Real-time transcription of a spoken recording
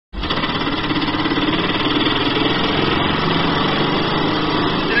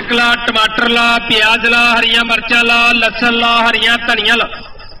टमाटर ला, प्याज ला, हरिया मिर्चा ला, लसन ला, हरिया धनिया ला।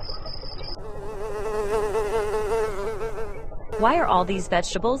 Why are all these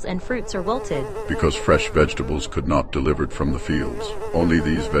vegetables and fruits are wilted? Because fresh vegetables could not delivered from the fields. Only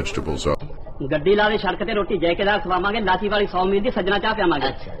these vegetables are. गड्डी ला सड़क ते रोटी जायकेदार खवावांगे, लाची वाली 100 मील दी सजना चाह पियावांगे,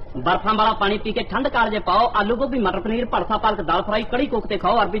 बर्फां वाला पानी पी के ठंड कालजे पाओ, आलू गोभी मटर पनीर भरथा पालक दाल फ्राई कड़ी कोफ्ते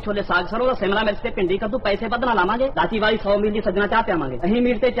खाओ, अरबी छोले साग सरों शिमला मिर्च ते भिंडी कद्दू पैसे बदना लावांगे, लाची वाली 100 मील दी सजना चाह पियावांगे, अहीं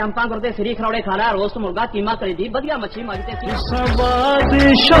मीट ते चंपा गुरदे सिरी खरौड़े खा लिया, रोस्ट मुर्गा कीमा कलेजी वधिया मच्छी मज ते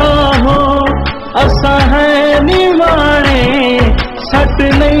असा है निवाणे सट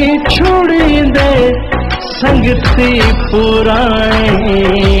नहीं छुड़ींदे संगती पुराणे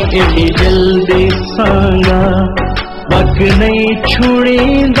एडी जल्दी सांगा वक नहीं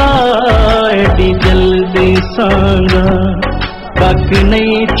छुड़ींदा एडी जल्दी सांगा वक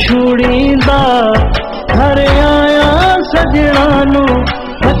नहीं छुड़ींदा घर आया सजना नू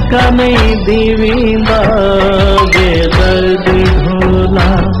धक्का नहीं दीवींदा बेदर्द ढोला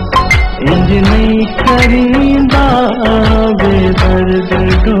इंज नहीं करींदा बेदर्द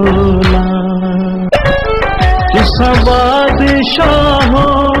ढोला तुसा बादशाह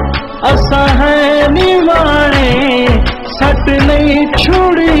हो असा है निवाणे सट नहीं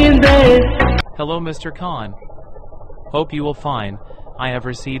छुड़ींदे। Hello, Mr. Khan. Hope you will find I have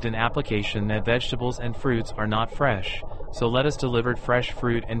received an application that vegetables and fruits are not fresh. So let us deliver fresh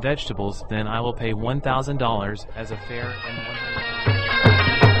fruit and vegetables, then I will pay $1,000 as a fare and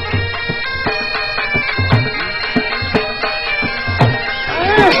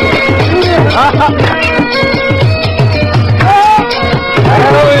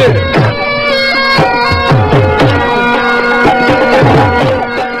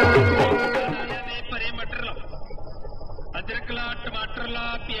अदरक ला, टमाटर ला,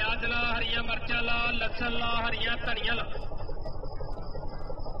 प्याज ला, हरिया मिर्चा ला, लसन ला, हरिया धनिया ला।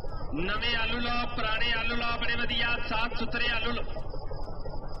 नवे आलू ला, पुराने आलू ला, बड़े वधिया साफ सुथरे आलू ला।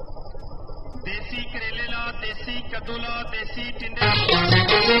 देसी करेले ला, देसी कद्दू ला, देसी टिंडे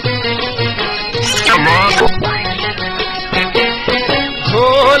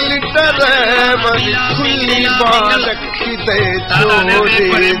खोल डराइवरी खुली बालक दे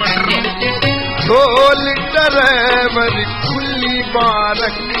छोड़े खोल डराइवरी खुली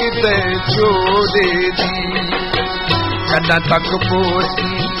बालक दे छोड़े दी कदा तक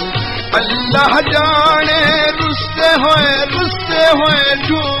पोसी अल्लाह जाने रुस्ते होए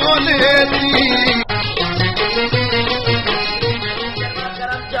ढोले दी।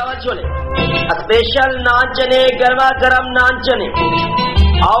 गरम चावल छोले स्पेशल नान चने गर्मा गर्म नान चने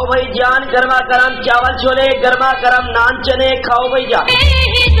आओ भाई जान गर्मा गर्म चावल छोले गर्मा गर्म नान चने खाओ भाई जान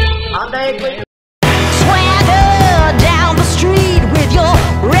आंदा एक Swagger down the street with your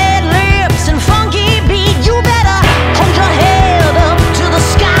red lips and funky beat. You better hold your head up to the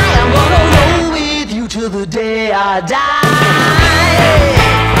sky. I'm gonna roll with you till the day I die.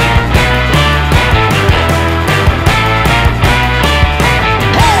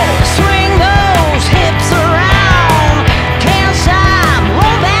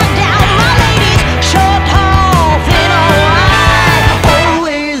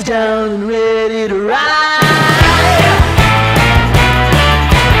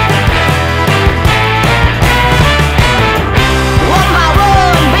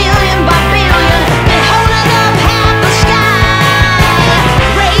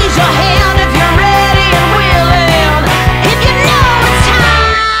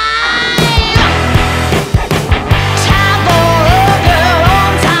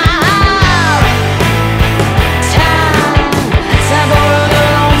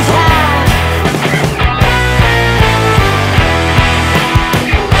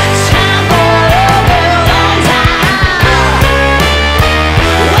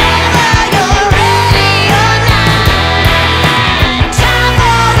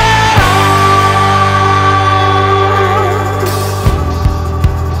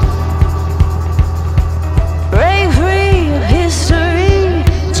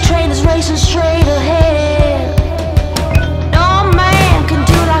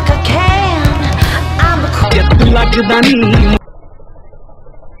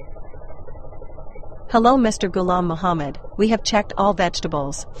 Hello, Mr. Ghulam Muhammad. We have checked all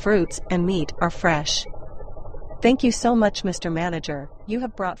vegetables, fruits, and meat are fresh. Thank you so much, Mr. Manager. You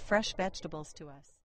have brought fresh vegetables to us.